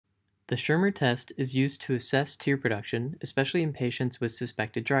The Schirmer test is used to assess tear production, especially in patients with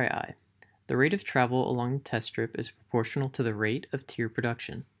suspected dry eye. The rate of travel along the test strip is proportional to the rate of tear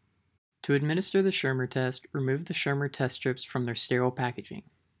production. To administer the Schirmer test, remove the Schirmer test strips from their sterile packaging.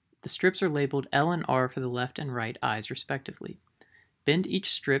 The strips are labeled L and R for the left and right eyes respectively. Bend each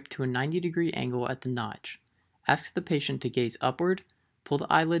strip to a 90-degree angle at the notch. Ask the patient to gaze upward, pull the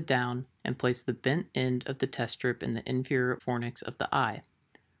eyelid down, and place the bent end of the test strip in the inferior fornix of the eye.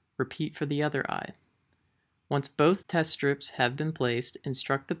 Repeat for the other eye. Once both test strips have been placed,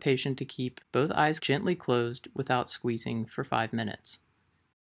 instruct the patient to keep both eyes gently closed without squeezing for 5 minutes.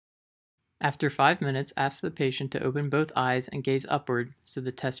 After 5 minutes, ask the patient to open both eyes and gaze upward so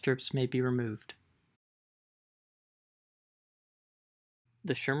the test strips may be removed.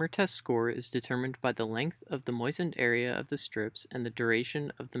 The Schirmer test score is determined by the length of the moistened area of the strips and the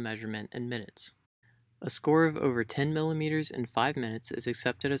duration of the measurement in minutes. A score of over 10 millimeters in 5 minutes is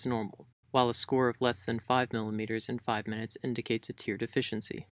accepted as normal, while a score of less than 5 millimeters in 5 minutes indicates a tear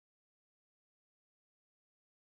deficiency.